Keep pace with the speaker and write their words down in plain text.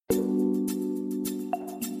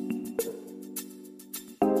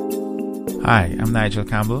Hi, I'm Nigel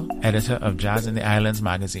Campbell, editor of Jazz in the Islands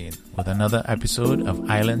magazine, with another episode of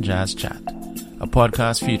Island Jazz Chat, a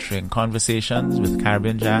podcast featuring conversations with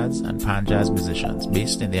Caribbean jazz and pan jazz musicians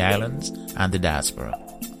based in the islands and the diaspora.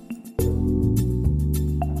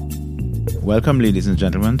 Welcome, ladies and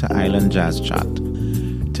gentlemen, to Island Jazz Chat.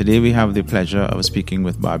 Today we have the pleasure of speaking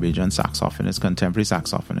with Barbadian saxophonist, contemporary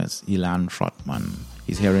saxophonist, Ilan Trotman.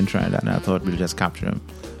 He's here in Trinidad, and I thought we'll just capture him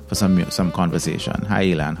for some conversation. Hi,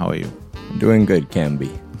 Ilan. How are you? Doing good, Camby.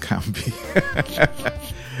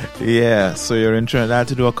 Yeah, so you're in Trinidad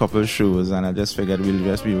to do a couple of shows, and I just figured we'll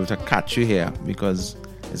just be able to catch you here because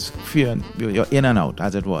you're in and out,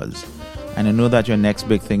 as it was. And I know that your next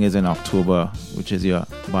big thing is in October, which is your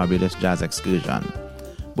Barbados Jazz Excursion.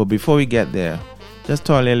 But before we get there, just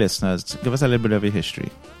tell your listeners, give us a little bit of your history,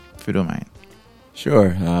 if you don't mind.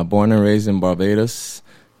 Sure. Born and raised in Barbados.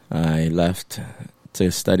 I left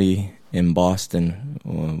to study in Boston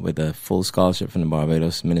with a full scholarship from the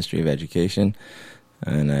Barbados Ministry of Education.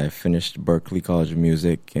 And I finished Berklee College of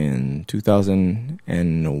Music in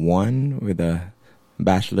 2001 with a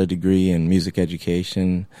bachelor degree in music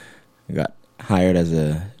education. I got hired as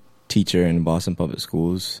a teacher in Boston Public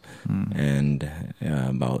Schools. And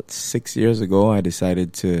about 6 years ago, I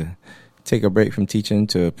decided to take a break from teaching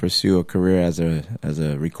to pursue a career as a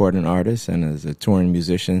recording artist and as a touring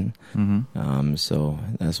musician. So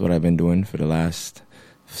that's what I've been doing for the last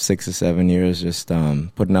 6 or 7 years, just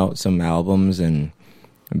putting out some albums and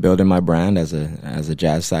building my brand as a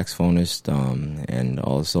jazz saxophonist, and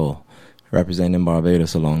also representing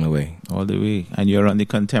Barbados along the way. All the way. And you're on the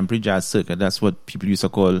contemporary jazz circuit. That's what people used to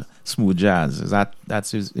call smooth jazz.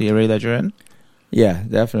 That's the area that you're in? Yeah,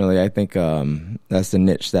 definitely. I think that's the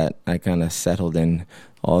niche that I kind of settled in.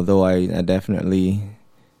 Although I definitely,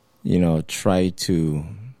 try to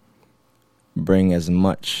bring as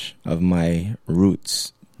much of my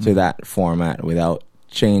roots to that format without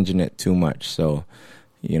changing it too much. So,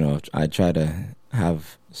 I try to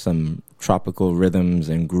have some tropical rhythms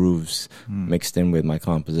and grooves mixed in with my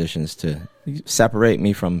compositions to separate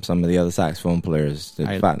me from some of the other saxophone players, the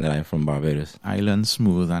fact that I'm from Barbados. Island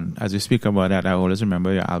Smooth. And as we speak about that, I always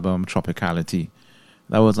remember your album Tropicality.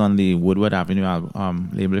 That was on the Woodward Avenue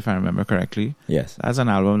label, if I remember correctly. Yes. That's an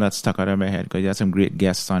album that stuck out of my head because you had some great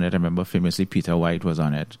guests on it. I remember famously Peter White was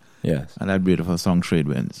on it. Yes. And that beautiful song Trade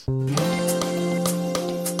Winds.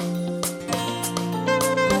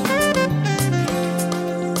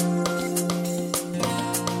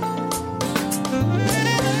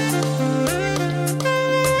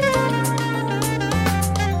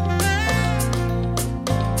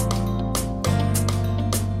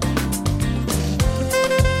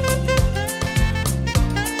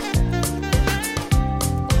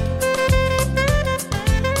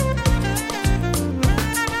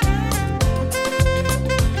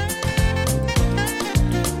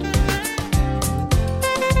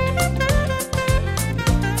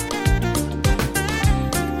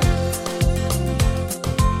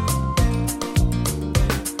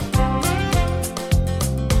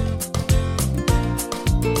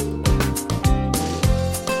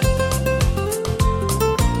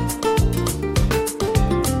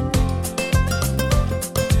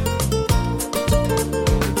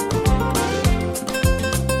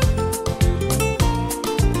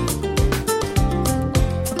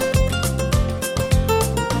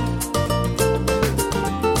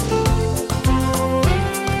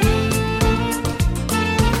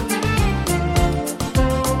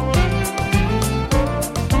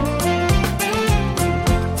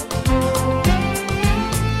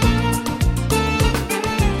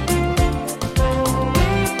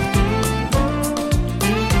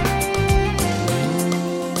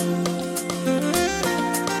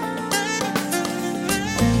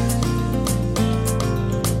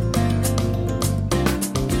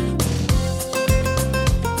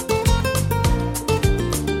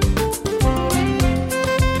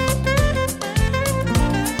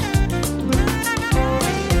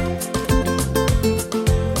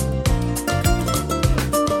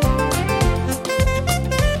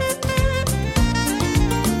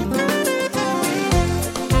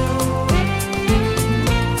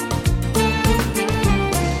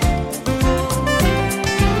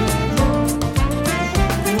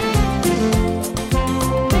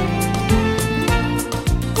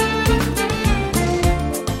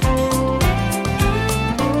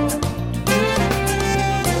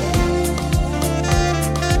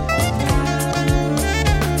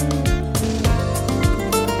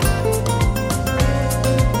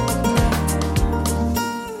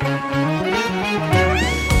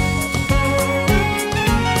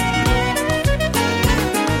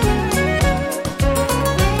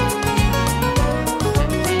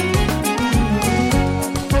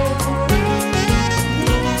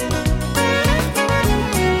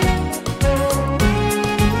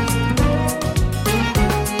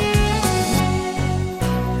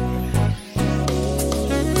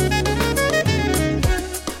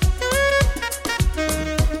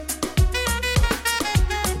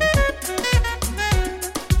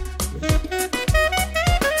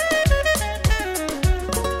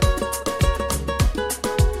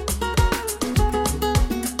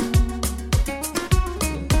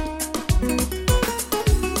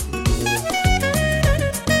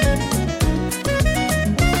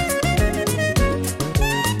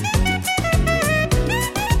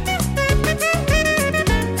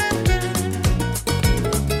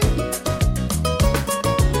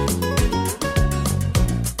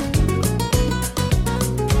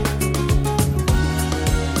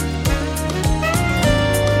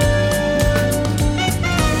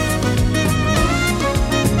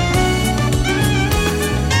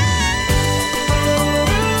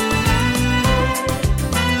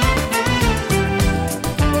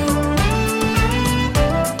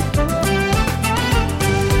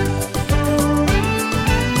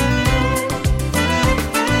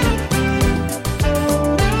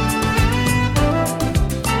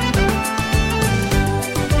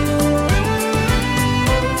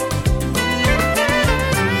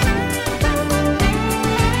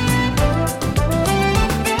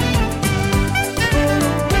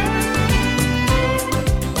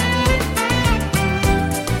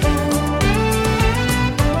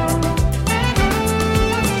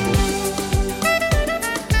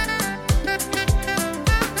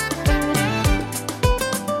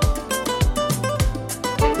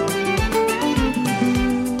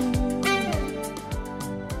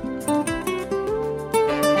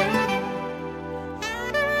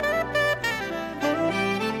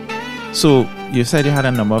 So you said you had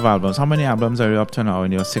a number of albums. How many albums are you up to now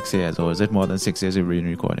in your 6 years, or is it more than 6 years you've been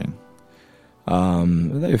recording?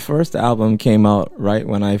 The first album came out right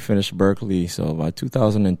when I finished Berkeley, so about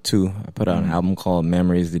 2002. I put out an album called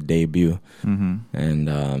Memories, the debut, and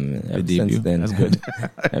ever since then, that's good.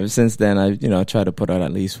 ever since then, I try to put out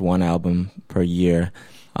at least one album per year.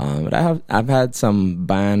 But I've had some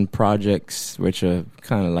band projects which are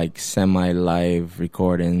kind of like semi-live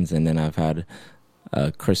recordings, and then I've had a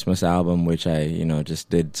Christmas album which I just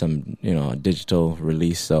did some digital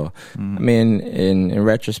release. So I mean, in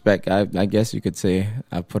retrospect, I guess you could say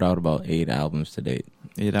I've put out about 8 albums to date.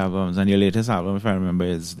 8 albums, and your latest album, if I remember,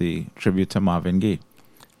 is the tribute to Marvin Gaye.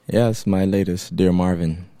 Yes, my latest, Dear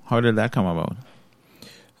Marvin. How did that come about?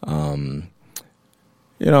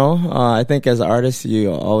 I think as an artist,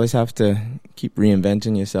 you always have to keep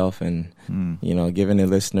reinventing yourself and, giving the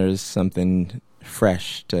listeners something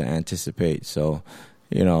fresh to anticipate. So,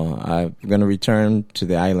 I'm going to return to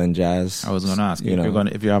the island jazz. I was going to ask you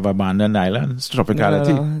if you have abandoned islands,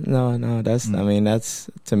 tropicality. No. That's, that's,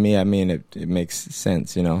 to me, it makes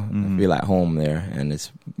sense, I feel at home there, and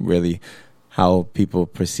it's really how people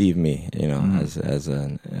perceive me, as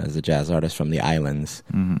a jazz artist from the islands.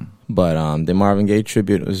 But the Marvin Gaye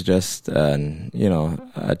tribute was just,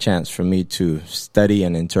 a chance for me to study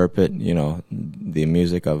and interpret, the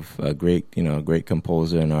music of a great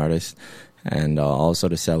composer and artist, and also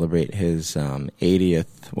to celebrate his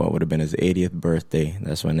 80th, what would have been his 80th birthday.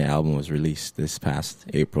 That's when the album was released this past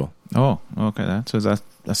April. Oh, okay. So it's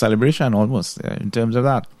a celebration almost in terms of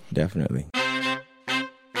that. Definitely.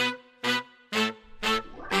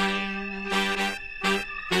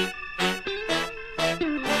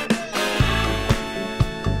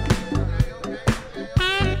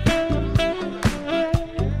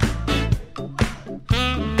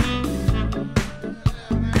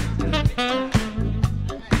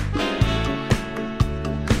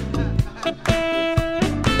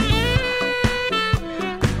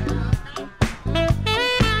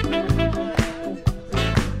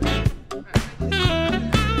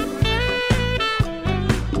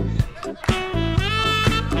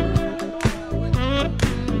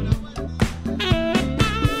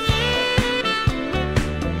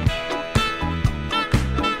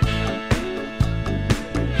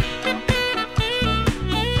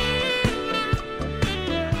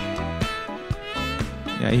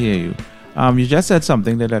 I hear you. You just said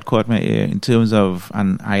something that caught my ear in terms of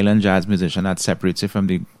an island jazz musician that separates it from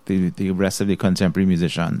the rest of the contemporary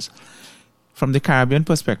musicians. From the Caribbean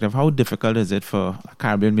perspective, how difficult is it for a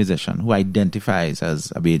Caribbean musician who identifies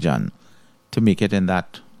as a Bajan to make it in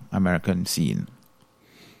that American scene?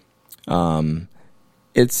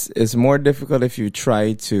 It's more difficult if you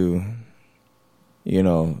try to,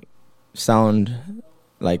 sound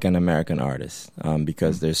like an American artist,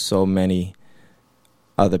 because there's so many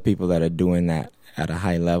other people that are doing that at a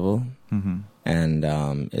high level, and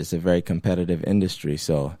it's a very competitive industry.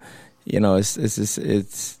 So,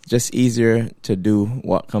 it's just easier to do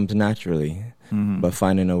what comes naturally, but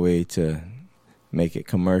finding a way to make it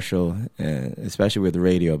commercial, especially with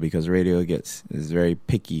radio, because radio is very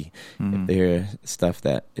picky. If they hear stuff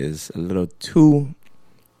that is a little too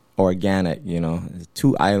organic,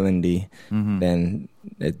 too islandy, then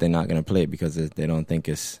they're not going to play it because they don't think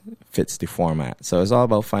it fits the format. So it's all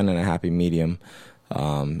about finding a happy medium,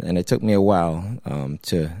 and it took me a while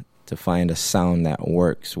to find a sound that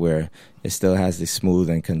works where it still has the smooth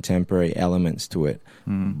and contemporary elements to it,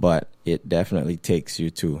 but it definitely takes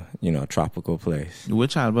you to a tropical place.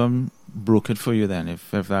 Which album broke it for you then,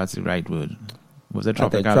 if that's the right word? Was it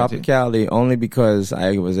Tropicality? I think Tropicality, only because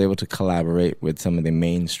I was able to collaborate with some of the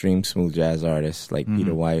mainstream smooth jazz artists like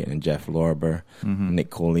Peter White and Jeff Lorber, Nick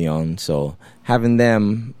Coleon. So having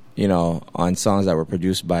them, on songs that were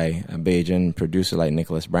produced by a Bajan producer like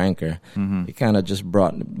Nicholas Branker, it kind of just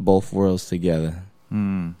brought both worlds together.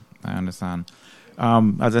 I understand.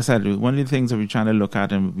 As I said, one of the things that we're trying to look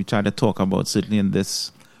at and we try to talk about, certainly in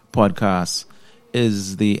this podcast,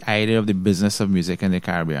 is the idea of the business of music in the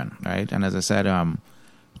Caribbean, right? And as I said,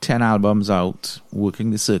 10 albums out,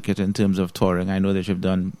 working the circuit in terms of touring. I know that you've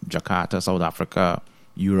done Jakarta, South Africa,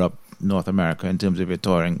 Europe, North America in terms of your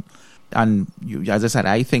touring. And you, as I said,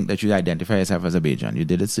 I think that you identify yourself as a Bajan. You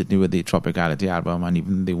did it certainly with the Tropicality album and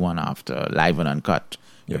even the one after, Live and Uncut.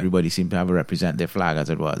 Yeah. Everybody seemed to have a represent their flag as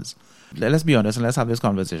it was. Let's be honest and let's have this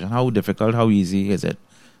conversation. How difficult, how easy is it?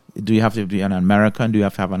 Do you have to be an American? Do you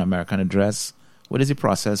have to have an American address? What is the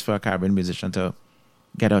process for a Caribbean musician to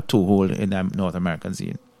get a toehold in the North American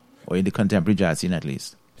scene, or in the contemporary jazz scene at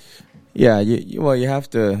least? Yeah, you have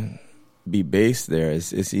to be based there.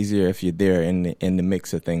 It's easier if you're there in the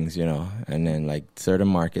mix of things, you know. And then like certain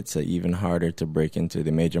markets are even harder to break into,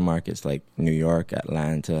 the major markets like New York,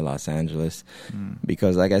 Atlanta, Los Angeles,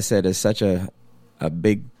 because like I said, it's such a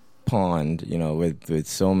big pond, you know, with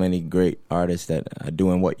so many great artists that are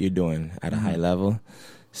doing what you're doing at a high level.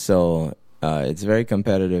 So it's very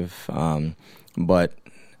competitive, but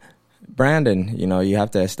branding, you know, you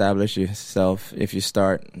have to establish yourself. If you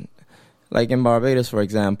start, like in Barbados, for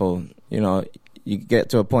example, you know, you get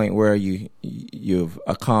to a point where you've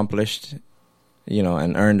accomplished, you know,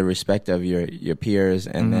 and earned the respect of your peers,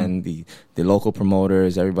 and then the local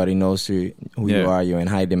promoters, everybody knows who you are, you're in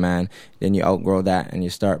high demand. Then you outgrow that and you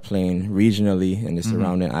start playing regionally in the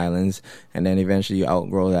surrounding islands, and then eventually you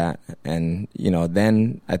outgrow that, and, you know,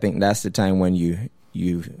 then I think that's the time when you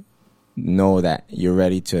know that you're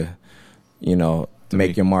ready to, you know,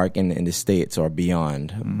 make your mark in the States or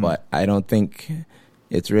beyond. But I don't think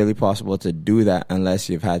it's really possible to do that unless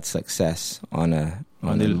you've had success on the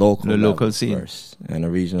local scene first and a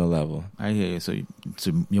regional level. I hear you. So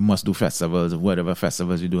you must do festivals, whatever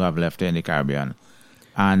festivals you do have left in the Caribbean.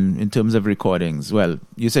 And in terms of recordings, well,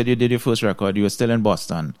 you said you did your first record. You were still in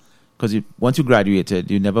Boston because once you graduated,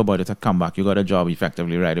 you never bothered to come back. You got a job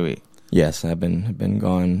effectively right away. Yes, I've been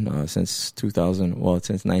gone since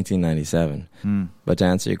 1997. But to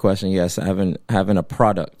answer your question, yes, having a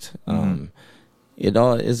product. It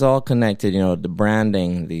all is all connected, you know, the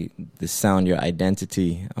branding, the sound, your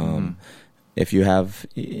identity. If you have,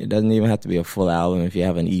 it doesn't even have to be a full album. If you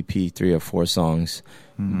have an EP, 3 or 4 songs,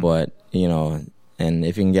 but, you know, and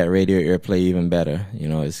if you can get radio airplay, even better. You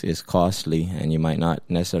know, it's costly, and you might not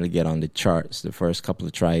necessarily get on the charts the first couple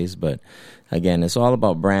of tries, but again, it's all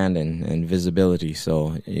about brand and visibility.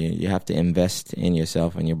 So you have to invest in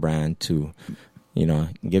yourself and your brand to, you know,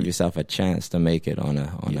 give yourself a chance to make it on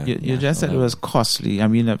a. You just said level. It was costly. I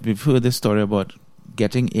mean, we've heard this story about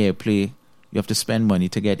getting airplay. You have to spend money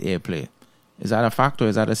to get airplay. Is that a fact or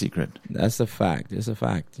is that a secret? That's a fact. It's a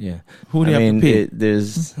fact. Yeah. Who do you have to pay?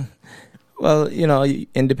 There's, well, you know,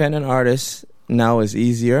 independent artists now is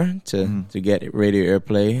easier to get radio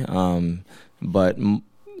airplay, but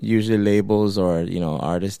usually labels or, you know,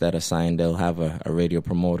 artists that are signed, they'll have a radio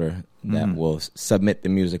promoter that will submit the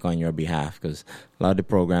music on your behalf, because a lot of the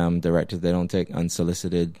program directors, they don't take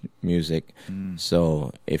unsolicited music.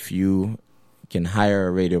 So if you can hire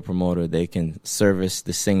a radio promoter, they can service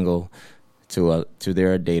the single to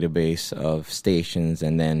their database of stations,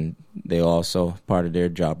 and then they also, part of their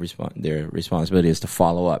job, their responsibility is to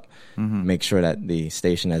follow up, make sure that the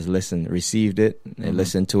station has received it, they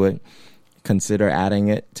listened to it, consider adding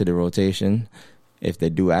it to the rotation. If they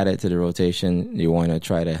do add it to the rotation, you want to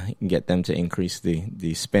try to get them to increase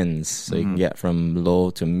the spins, so you can get from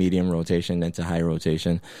low to medium rotation, then to high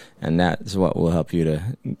rotation, and that's what will help you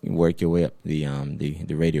to work your way up the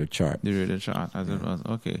radio chart. The radio chart, as it was.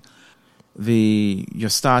 Okay. You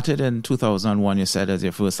started in 2001, you said, as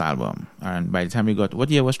your first album, and by the time you got, what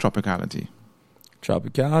year was Tropicality?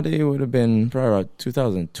 Tropicality would have been probably about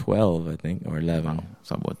 2012, I think, or 11. Wow.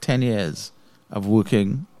 So about 10 years of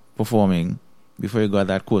working, performing, before you got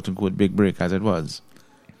that quote-unquote big break, as it was.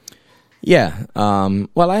 Yeah.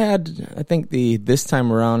 Well, I think the This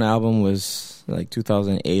Time Around album was like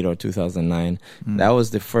 2008 or 2009. That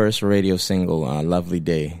was the first radio single, Lovely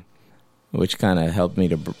Day, which kind of helped me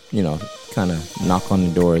to, you know, kind of knock on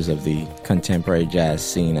the doors of the contemporary jazz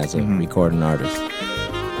scene as a recording artist.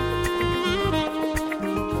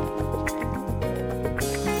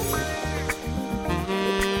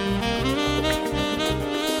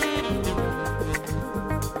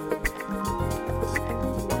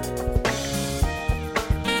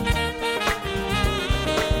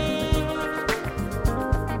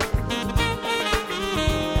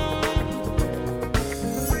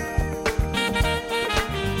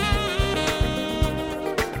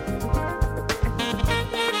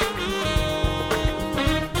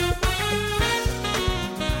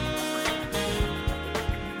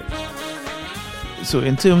 So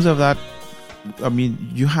in terms of that, I mean,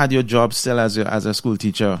 you had your job still as a school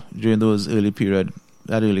teacher during those that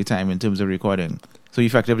early time in terms of recording. So you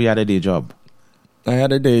effectively had a day job. I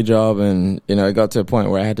had a day job, and, you know, it got to a point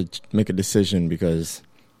where I had to make a decision, because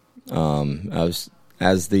as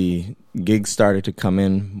the gigs started to come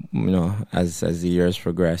in, you know, as the years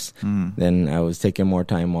progressed, then I was taking more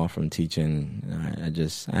time off from teaching.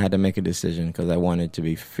 I had to make a decision, because I wanted to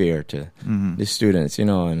be fair to the students, you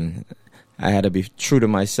know, and I had to be true to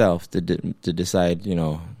myself to decide, you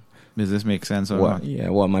know, does this make sense or not? Yeah,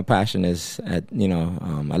 what my passion is. You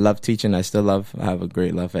know, I love teaching. I have a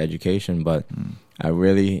great love for education, but I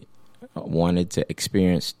really wanted to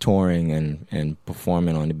experience touring and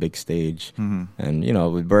performing on the big stage. Mm-hmm. And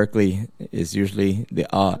with Berklee, it's usually the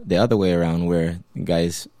other way around, where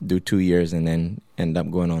guys do 2 years and then end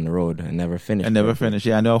up going on the road and never finish.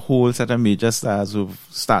 Yeah, I know a whole set of major stars who've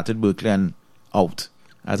started Berklee and out,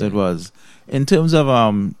 as it was. In terms of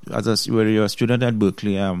whether you're a student at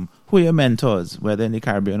Berklee, who are your mentors, whether in the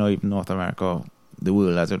Caribbean or even North America, or the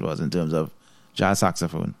world as it was, in terms of jazz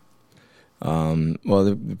saxophone? Well,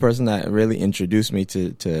 the person that really introduced me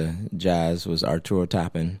to jazz was Arturo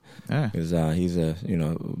Tappan. Yeah. Because he's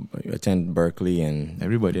attended Berklee, and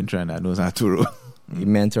everybody in Trinidad knows Arturo. He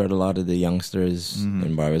mentored a lot of the youngsters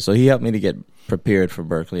in Barbados. So he helped me to get prepared for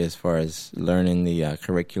Berklee as far as learning the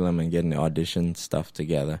curriculum and getting the audition stuff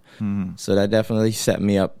together. Mm-hmm. So that definitely set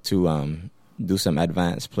me up to do some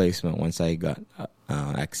advanced placement once I got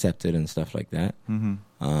accepted and stuff like that.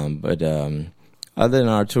 Mm-hmm. But other than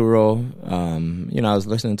Arturo, I was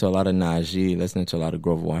listening to a lot of Najee, listening to a lot of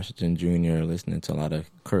Grover Washington Jr., listening to a lot of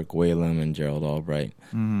Kirk Whalum and Gerald Albright.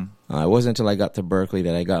 Mm-hmm. It wasn't until I got to Berklee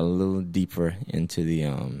that I got a little deeper into the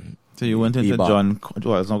so you went into John.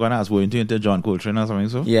 Well, I was not going to ask. Went into John Coltrane or something?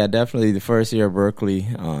 So yeah, definitely. The first year of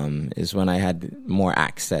Berklee is when I had more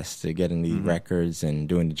access to getting the records and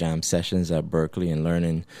doing the jam sessions at Berklee and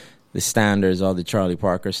learning the standards, all the Charlie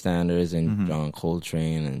Parker standards, and John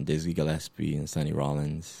Coltrane and Dizzy Gillespie and Sonny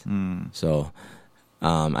Rollins. So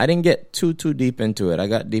I didn't get too deep into it. I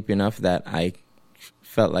got deep enough that I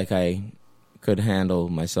felt like I could handle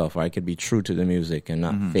myself, or I could be true to the music and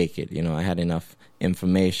not fake it. I had enough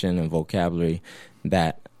information and vocabulary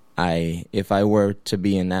that if I were to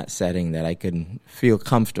be in that setting, that I could feel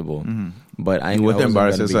comfortable. But I wouldn't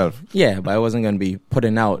embarrass yourself. But I wasn't going to be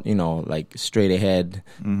putting out, like straight ahead,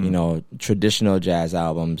 traditional jazz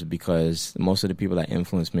albums, because most of the people that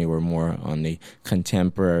influenced me were more on the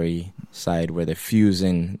contemporary side, where they're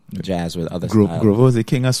fusing jazz with other styles. Grover was the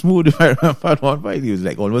king of smooth, if I remember at one point. He was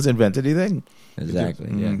like almost invented the thing.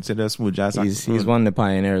 Exactly, yeah. So the smooth jazz saxophone. He's one of the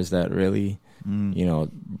pioneers that really,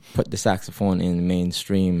 put the saxophone in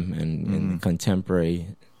mainstream and in contemporary,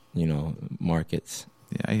 markets.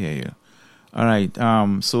 Yeah, I hear you. All right.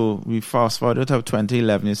 So we fast forward to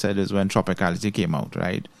 2011. You said is when Tropicality came out,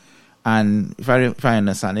 right? And if I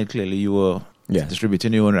understand it clearly, you were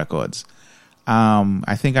distributing your own records.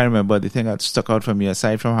 I think I remember the thing that stuck out for me,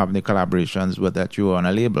 aside from having the collaborations, was that you were on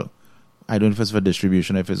a label. I don't know if it's for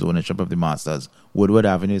distribution or if it's ownership of the masters. Woodward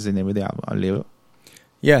Avenue is the name of the label.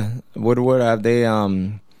 Yeah, Woodward.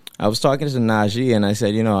 I was talking to Najee, and I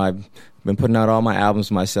said, I've been putting out all my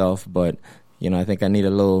albums myself, but I think I need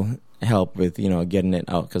a little help with getting it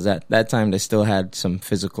out, because that time they still had some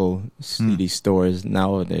physical CD stores.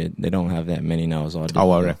 Now they don't have that many now. It's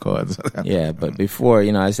all our records. Yeah, but before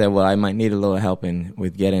I said, well, I might need a little help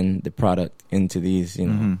with getting the product into these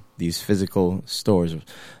these physical stores,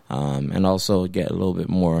 and also get a little bit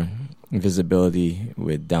more visibility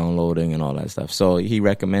with downloading and all that stuff. So he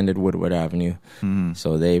recommended Woodward Avenue.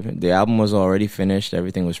 So the album was already finished,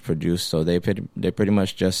 everything was produced, so they pretty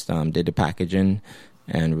much just did the packaging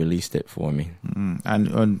and released it for me.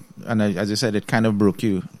 And as you said, it kind of broke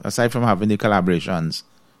you. Aside from having the collaborations,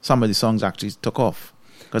 some of the songs actually took off.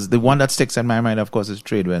 Because the one that sticks in my mind, of course, is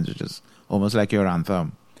Trade Winds, which is almost like your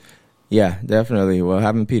anthem. Yeah, definitely. Well,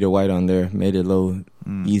 having Peter White on there made it a little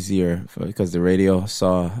easier, because the radio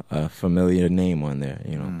saw a familiar name on there,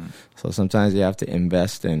 So sometimes you have to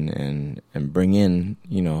invest and bring in,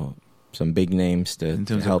 some big names to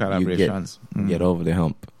help you get over the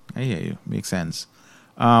hump. I hear you. Makes sense.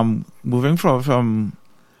 Moving from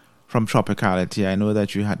Tropicality, I know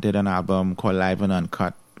that you did an album called Live and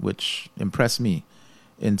Uncut, which impressed me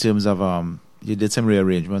in terms of you did some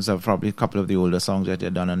rearrangements of probably a couple of the older songs that you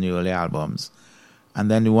had done on the early albums.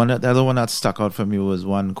 And then the other one that stuck out for me was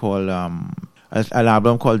one called an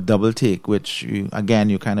album called Double Take, which you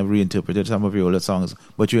kind of reinterpreted some of your older songs,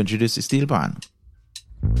 but you introduced the steel pan.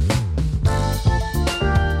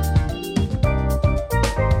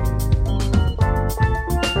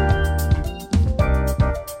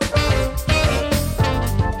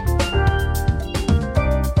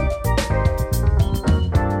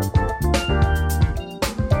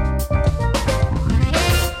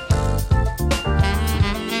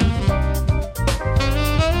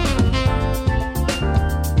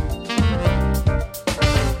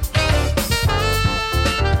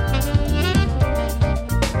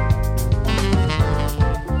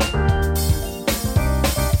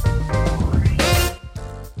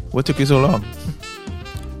 What took you so long?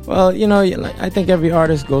 Well, I think every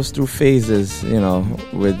artist goes through phases,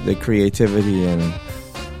 with the creativity, and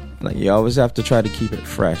you always have to try to keep it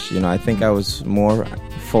fresh. I think I was more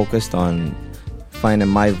focused on finding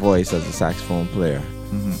my voice as a saxophone player.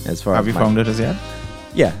 As far Have as you found it as yet?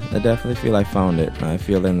 Yeah, I definitely feel I found it. I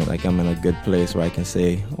feel like I'm in a good place where I can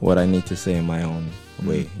say what I need to say in my own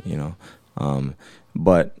way, you know.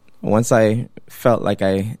 But once I felt like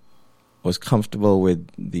I was comfortable with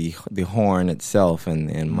the horn itself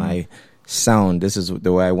and my sound, this is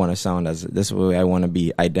the way I want to sound, this is the way I want to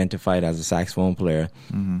be identified as a saxophone player,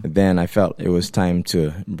 then I felt it was time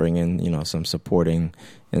to bring in, you know, some supporting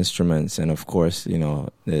instruments. And of course, you know,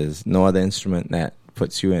 there's no other instrument that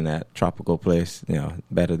puts you in that tropical place, you know,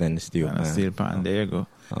 better than the steel pan. Steel pan, there you go.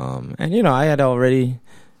 And, you know, I had already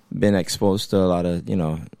been exposed to a lot of, you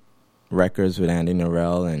know, records with Andy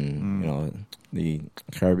Norell and, you know, the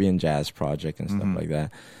Caribbean Jazz Project and stuff like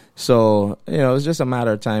that. So, you know, it was just a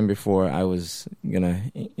matter of time before I was going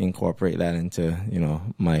to incorporate that into, you know,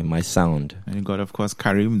 my sound. And you got, of course,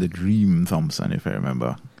 Kareem the Dream Thompson, if I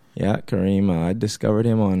remember. Yeah, Kareem. I discovered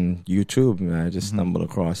him on YouTube. I just stumbled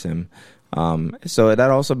across him. So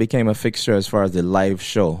that also became a fixture as far as the live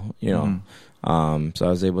show, you know. So I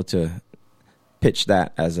was able to pitch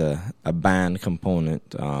that as a band component.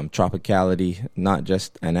 Tropicality, not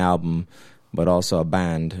just an album, but also a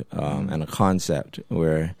band and a concept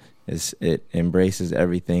where it embraces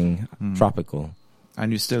everything tropical.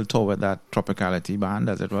 And you still tour with that Tropicality band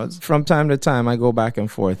as it was? From time to time, I go back and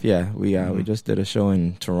forth. Yeah, we just did a show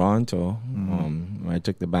in Toronto. Where I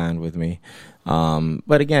took the band with me.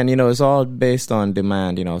 But again, you know, it's all based on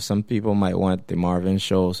demand. You know, some people might want the Marvin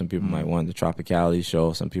show. Some people might want the Tropicality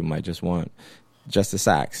show. Some people might just want just the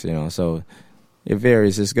sax, you know. So it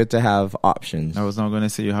varies. It's good to have options. I was not going to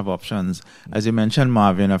say you have options. As you mentioned,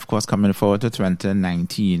 Marvin, of course, coming forward to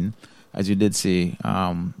 2019, as you did say,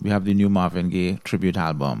 we have the new Marvin Gaye tribute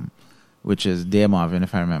album, which is Dear Marvin,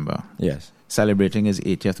 if I remember. Yes. Celebrating his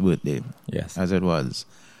 80th birthday. Yes. As it was.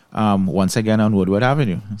 Once again on Woodward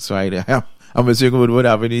Avenue. So I'm assuming Woodward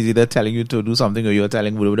Avenue is either telling you to do something or you're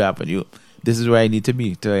telling Woodward Avenue, this is where I need to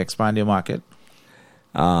be to expand your market.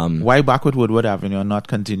 Why back with Woodward Avenue and not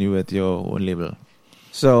continue with your own label?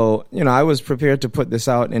 So, you know, I was prepared to put this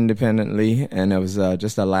out independently, and it was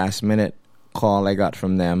just a last-minute call I got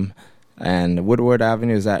from them. And Woodward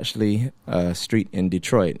Avenue is actually a street in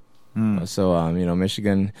Detroit. So, you know,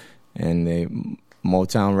 Michigan and the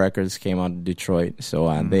Motown Records came out of Detroit.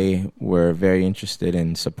 So they were very interested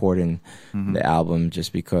in supporting the album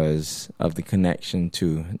just because of the connection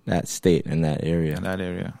to that state and that area. In that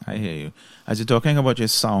area. I hear you. As you're talking about your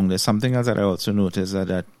sound, there's something else that I also noticed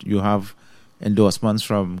that you have endorsements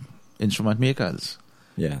from instrument makers.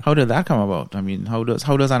 Yeah. How did that come about? I mean, how does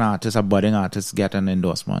an artist, a budding artist, get an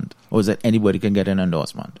endorsement? Or is it anybody can get an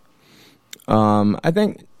endorsement? I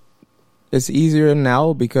think it's easier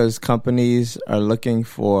now because companies are looking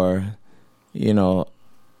for, you know,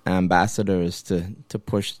 ambassadors to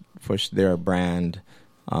push their brand.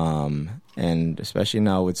 And especially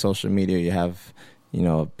now with social media, you have, you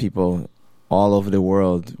know, people all over the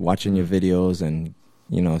world watching your videos and,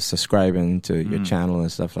 you know, subscribing to your channel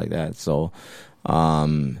and stuff like that. So,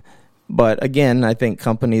 but again, I think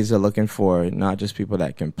companies are looking for not just people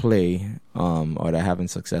that can play or that are having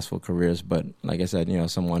successful careers, but like I said, you know,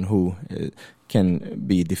 someone who can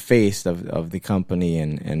be the face of the company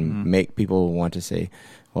and make people want to say,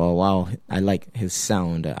 well, wow, I like his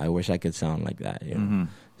sound. I wish I could sound like that. You know?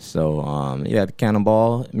 So, yeah,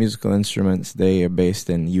 Cannonball Musical Instruments, they are based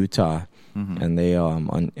in Utah, and they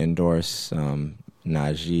endorse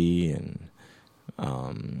Najee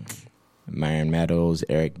and Marion Meadows,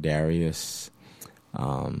 Eric Darius,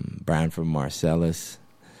 Branford Marcellus.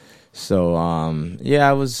 So yeah,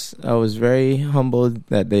 I was very humbled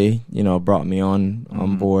that they, you know, brought me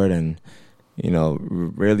on board and, you know,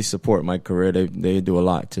 really support my career. They do a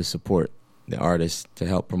lot to support the artists to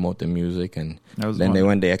help promote the music, and then they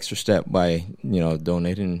went the extra step by, you know,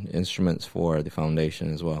 donating instruments for the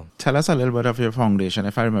foundation as well. Tell us a little bit of your foundation.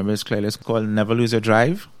 If I remember it's clearly, it's called Never Lose Your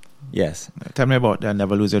Drive. Yes. Tell me about the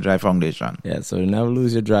Never Lose Your Drive Foundation. Yeah, so Never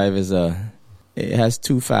Lose Your Drive it has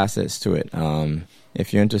two facets to it.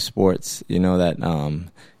 If you're into sports, you know that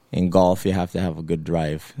in golf you have to have a good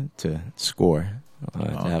drive to score,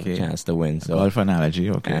 to have a chance to win. So golf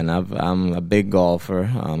analogy, okay. And I'm a big golfer.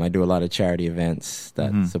 I do a lot of charity events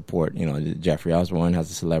that support, you know, Jeffrey Osborne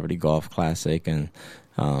has a Celebrity Golf Classic, and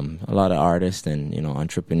a lot of artists and, you know,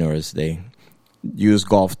 entrepreneurs, they use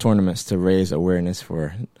golf tournaments to raise awareness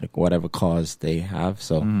for like whatever cause they have.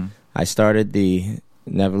 So I started the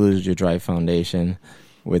Never Lose Your Drive Foundation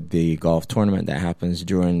with the golf tournament that happens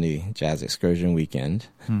during the Jazz Excursion weekend.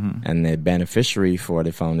 And the beneficiary for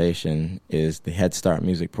the foundation is the Head Start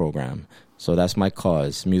music program. So that's my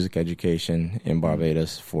cause, music education in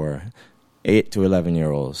Barbados for 8 to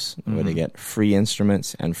 11-year-olds, where they get free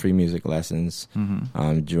instruments and free music lessons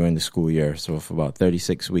during the school year. So for about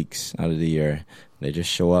 36 weeks out of the year, they just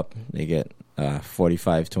show up. They get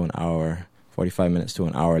 45 minutes to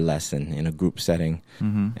an hour lesson in a group setting,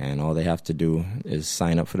 and all they have to do is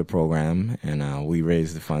sign up for the program, and we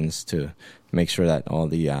raise the funds to make sure that all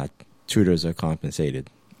the tutors are compensated.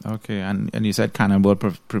 Okay, and you said Cannonball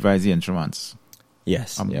provides the instruments.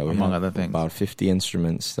 Yes, among other things. About 50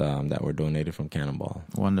 instruments that were donated from Cannonball.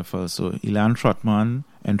 Wonderful. So Ilan Trotman,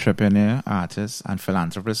 entrepreneur, artist, and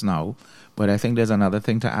philanthropist now. But I think there's another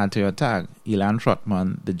thing to add to your tag. Ilan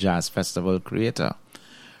Trotman, the Jazz Festival creator.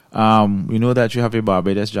 We know that you have a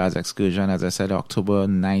Barbados Jazz Excursion, as I said, October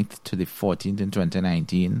 9th to the 14th in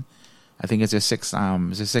 2019. I think it's the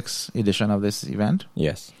sixth edition of this event.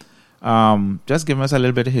 Yes. Just give us a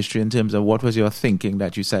little bit of history in terms of what was your thinking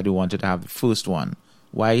that you said you wanted to have the first one.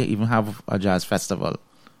 Why even have a jazz festival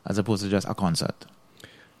as opposed to just a concert?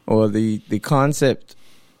 Well, the concept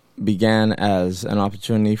began as an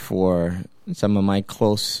opportunity for some of my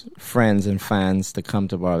close friends and fans to come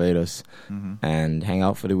to Barbados and hang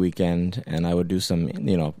out for the weekend, and I would do some,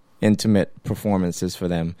 intimate performances for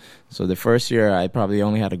them. So the first year, I probably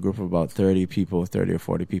only had a group of about 30 or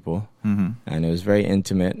 40 people, and it was very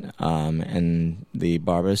intimate. And the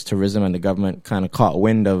Barbados Tourism and the government kind of caught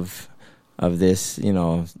wind of this,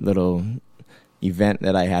 little event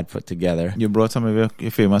that I had put together. You brought some of your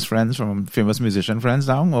famous musician friends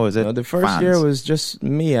down, or is it the first fans? year was just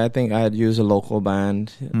me. I think I had used a local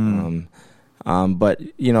band. But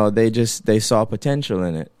they saw potential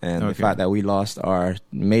in it, and the fact that we lost our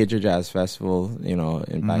major jazz festival,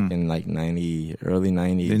 back in like early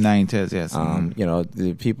 90s. The 90s, yes.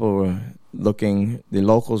 The people were looking. The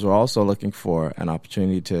locals were also looking for an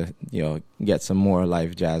opportunity to, get some more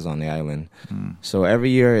live jazz on the island. So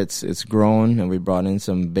every year it's grown, and we brought in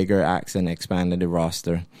some bigger acts and expanded the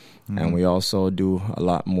roster. And we also do a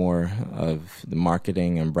lot more of the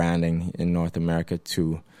marketing and branding in North America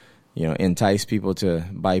to entice people to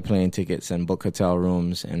buy plane tickets and book hotel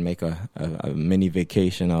rooms and make a mini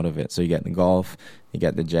vacation out of it. So you get the golf, you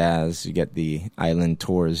get the jazz, you get the island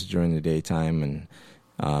tours during the daytime,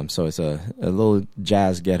 and so it's a little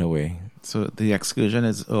jazz getaway. So the excursion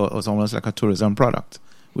is almost like a tourism product,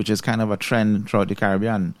 which is kind of a trend throughout the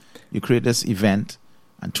Caribbean. You create this event,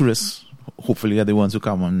 and tourists hopefully are the ones who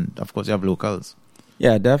come, and of course you have locals.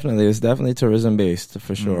 Yeah, definitely. It's definitely tourism based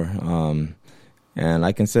for sure. And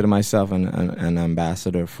I consider myself an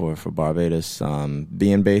ambassador for Barbados,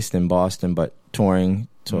 being based in Boston, but touring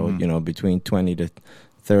to between 20 to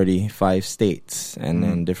 35 states and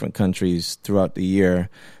in different countries throughout the year.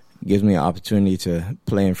 Gives me an opportunity to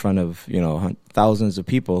play in front of thousands of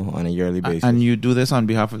people on a yearly basis. And you do this on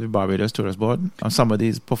behalf of the Barbados Tourist Board on some of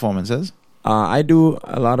these performances? I do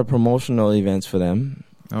a lot of promotional events for them.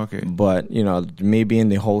 Okay. But, me being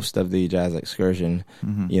the host of the Jazz Excursion,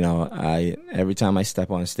 every time I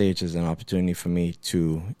step on stage is an opportunity for me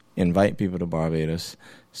to invite people to Barbados.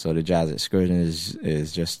 So the Jazz Excursion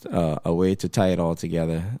is just a way to tie it all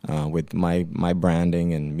together with my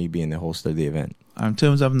branding and me being the host of the event. In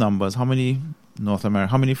terms of numbers, how many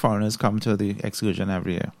foreigners come to the excursion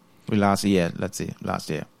every year? Last year.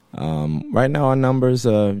 Right now, our numbers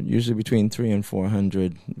are usually between 300 and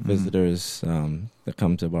 400 visitors that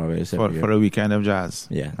come to Barbados every year. For a weekend of jazz.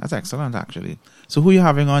 Yeah. That's excellent, actually. So who are you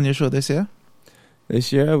having on your show this year?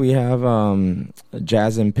 This year, we have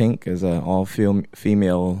Jazz in Pink as an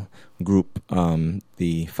all-female group.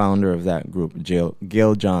 The founder of that group,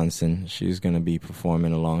 Gail Johnson, she's going to be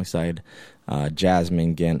performing alongside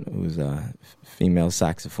Jasmine Gent, who's a female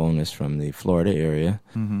saxophonist from the Florida area.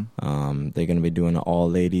 They're going to be doing an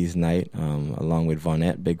all-ladies night along with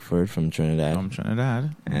Vonette Bigford from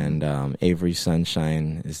Trinidad. And Avery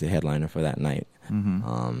Sunshine is the headliner for that night.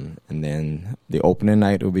 And then the opening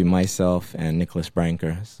night will be myself and Nicholas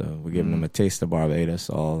Branker. So we're giving them a taste of Barbados,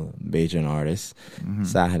 all Bajan artists.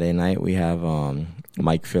 Saturday night we have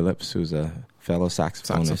Mike Phillips, who's a fellow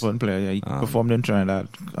saxophone player. Yeah, he performed in Trinidad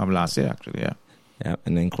last year, actually. Yeah.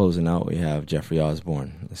 And then closing out, we have Jeffrey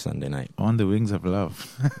Osborne the Sunday night. On the Wings of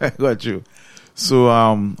Love. Got you.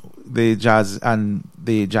 So the Jazz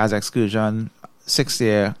Excursion, 6th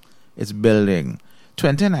year, it's building.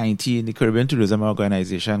 2019, the Caribbean Tourism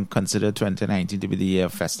Organization considered 2019 to be the year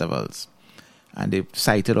of festivals. And they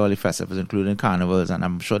cited all the festivals, including carnivals, and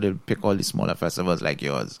I'm sure they'll pick all the smaller festivals like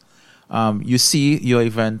yours. You see your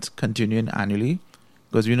event continuing annually?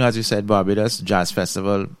 Because as you said, Barbados Jazz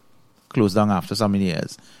Festival closed down after so many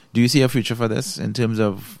years. Do you see a future for this in terms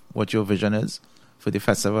of what your vision is for the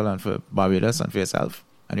festival and for Barbados and for yourself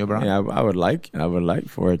and your brand? Yeah, I would like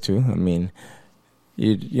for it to. I mean,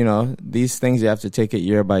 you know, these things you have to take it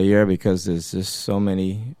year by year because there's just so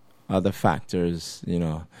many other factors, you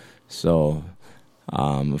know. So,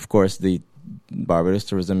 of course, the Barbados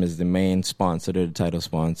Tourism is the main sponsor, the title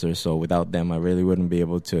sponsor. So without them, I really wouldn't be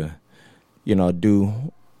able to, you know,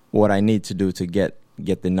 do what I need to do to get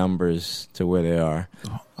the numbers to where they are.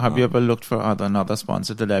 Have you ever looked for another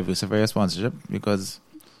sponsor to diversify your sponsorship? Because,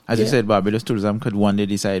 as you said, Barbados Tourism could one day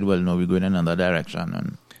decide, well, no, we're going in another direction.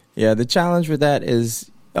 And yeah, the challenge with that is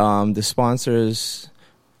the sponsors,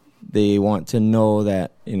 they want to know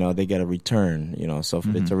that, you know, they get a return, you know. So for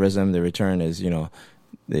the tourism, the return is, you know,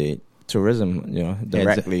 the tourism, you know,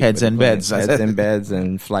 directly. Heads and beds. Heads and beds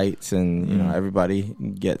and flights and, you know, everybody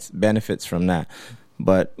gets benefits from that.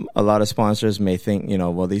 But a lot of sponsors may think, you know,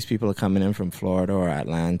 well, these people are coming in from Florida or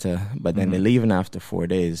Atlanta, but then they're leaving after 4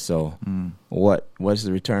 days. So what's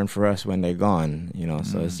the return for us when they're gone? You know,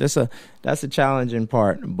 so it's just that's a challenging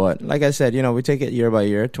part. But like I said, you know, we take it year by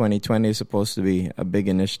year. 2020 is supposed to be a big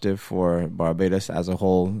initiative for Barbados as a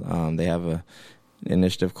whole. They have an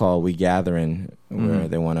initiative called We Gathering where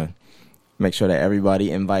they want to make sure that everybody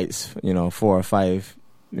invites, you know, 4 or 5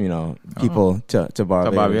 you know, people to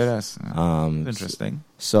Barbados. Interesting.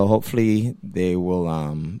 So hopefully they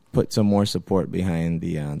will put some more support behind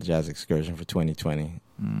the jazz excursion for 2020.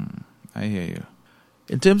 I hear you.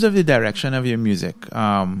 In terms of the direction of your music,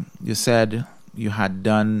 you said you had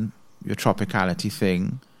done your tropicality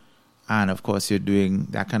thing, and of course you're doing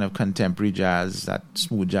that kind of contemporary jazz, that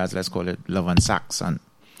smooth jazz, let's call it Love and Sax, and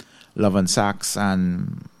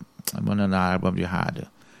one of the album you had.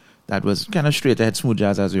 That was kind of straight ahead smooth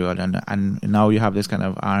jazz as well, and now you have this kind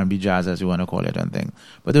of R&B jazz, as you want to call it, and thing.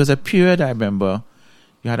 But there was a period I remember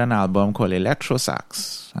you had an album called Electro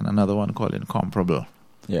Sax and another one called Incomparable.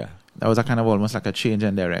 Yeah, that was a kind of almost like a change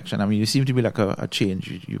in direction. I mean, you seem to be like a change.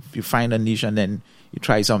 You find a niche and then you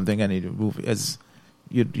try something and you move.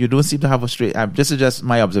 You don't seem to have a straight. This is just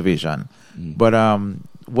my observation. But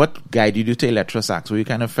what guided you to Electro Sax? Were you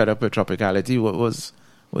kind of fed up with tropicality? What was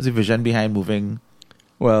the vision behind moving?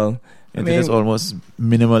 Well, I mean, it's almost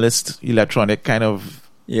minimalist electronic kind of.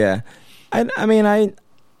 Yeah, I mean, I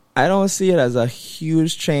don't see it as a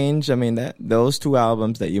huge change. I mean, those 2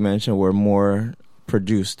 albums that you mentioned were more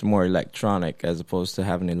produced, more electronic, as opposed to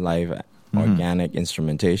having a live, organic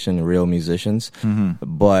instrumentation, real musicians.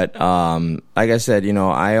 But like I said, you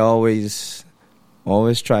know, I always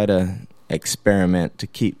try to experiment to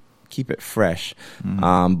keep it fresh.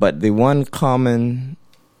 But the one common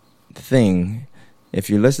thing, if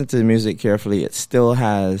you listen to the music carefully, it still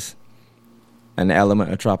has an element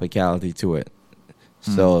of tropicality to it.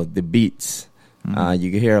 So the beats, you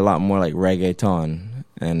can hear a lot more like reggaeton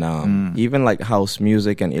and even like house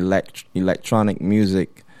music and electronic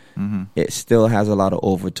music. It still has a lot of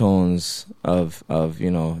overtones of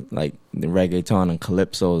you know, like the reggaeton and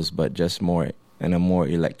calypsos, but just more in a more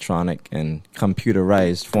electronic and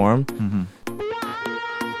computerized form.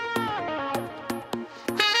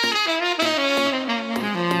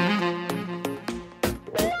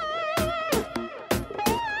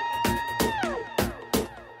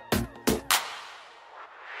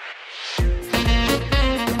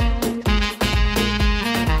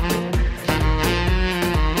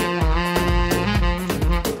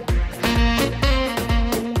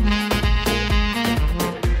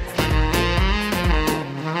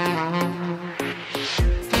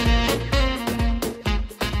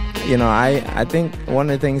 You know, I think one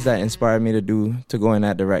of the things that inspired me to go in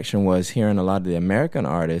that direction was hearing a lot of the American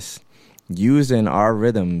artists using our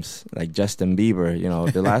rhythms, like Justin Bieber. You know,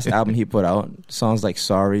 the last album he put out, songs like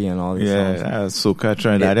Sorry and all these songs. Yeah, soca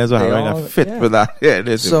Trinidad as well, having a fit for that.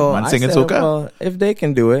 Yeah, so one singing I said, soca. Well, if they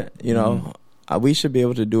can do it, you know, we should be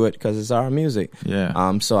able to do it because it's our music.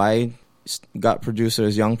 Yeah. So I got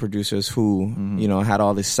young producers who, you know, had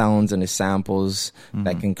all the sounds and the samples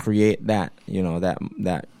that can create that, you know,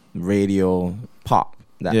 that radio pop,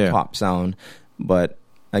 pop sound. But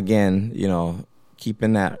again, you know,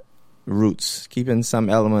 keeping that roots, keeping some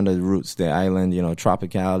element of the roots, the island, you know,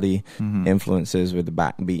 tropicality influences with the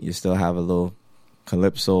backbeat. You still have a little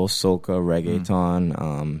calypso, soca,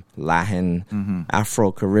 reggaeton, Latin,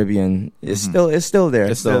 Afro-Caribbean. It's still there.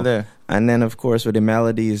 It's still there. And then, of course, with the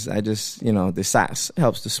melodies, I just, you know, the sax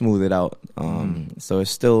helps to smooth it out. So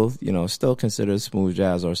it's still, you know, still considered smooth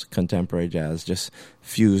jazz or contemporary jazz, just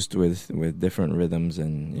fused with different rhythms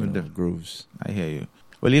and, you know, grooves. I hear you.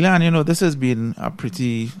 Well, Elan, you know, this has been a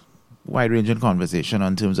pretty wide-ranging conversation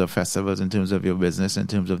in terms of festivals, in terms of your business, in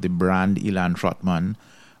terms of the brand Elan Trotman.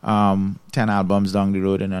 10 albums down the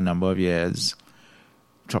road in a number of years.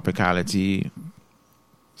 Tropicality,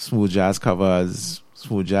 smooth jazz covers,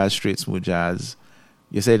 smooth jazz, straight smooth jazz.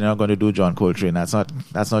 You said you're not going to do John Coltrane. That's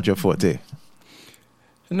not your forte.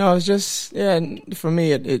 No, it's just for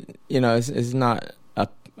me, it it's not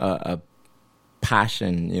a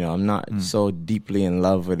passion. I'm not so deeply in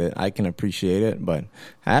love with it. I can appreciate it, but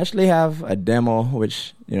I actually have a demo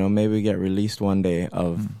which maybe get released one day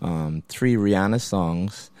of 3 Rihanna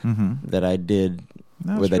songs that I did.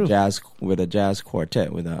 That's with true. a jazz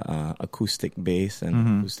quartet with a acoustic bass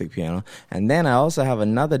and acoustic piano, and then I also have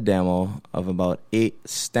another demo of about 8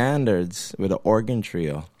 standards with an organ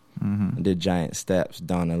trio. I did Giant Steps,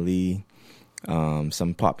 Donna Lee,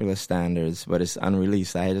 some popular standards, but it's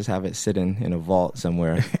unreleased. I just have it sitting in a vault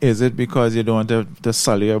somewhere. Is it because you don't want to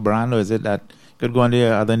sully your brand, or is it that you could go under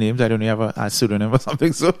your other names? I don't have a pseudonym or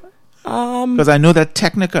something. So, because I know that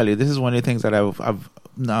technically, this is one of the things that I've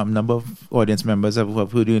number of audience members who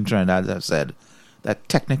have heard you in Trinidad have said that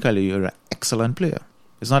technically you're an excellent player.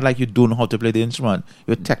 It's not like you don't know how to play the instrument.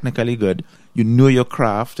 You're technically good. You know your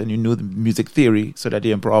craft and you know the music theory, so that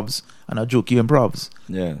the improvs are not jokey improvs.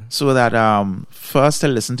 Yeah. So that first to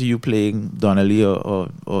listen to you playing Donnelly or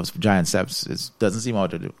Giant Steps, it doesn't seem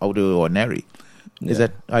out of the ordinary. Yeah. Is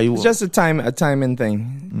that It's just a timing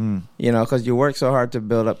thing, because you work so hard to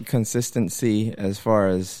build up consistency. As far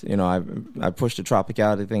as I pushed the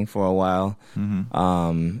Tropicality thing for a while,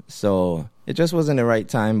 so it just wasn't the right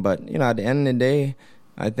time. But at the end of the day,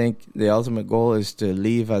 I think the ultimate goal is to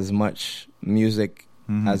leave as much music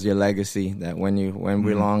as your legacy. That when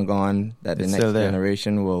we're long gone, that the next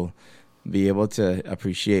generation will be able to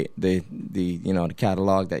appreciate the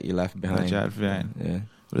catalog that you left behind. Yeah.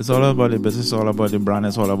 But it's all about the business, it's all about the brand,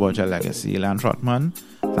 it's all about your legacy. Ilan Trotman,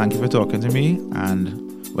 thank you for talking to me,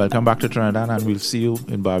 and welcome back to Trinidad, and we'll see you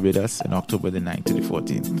in Barbados in October the 9th to the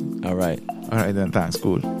 14th. All right then, thanks,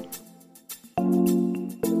 cool.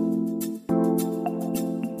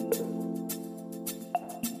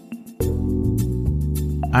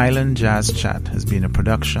 Island Jazz Chat has been a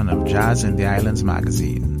production of Jazz in the Islands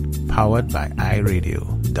magazine, powered by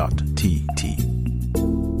iRadio.tt.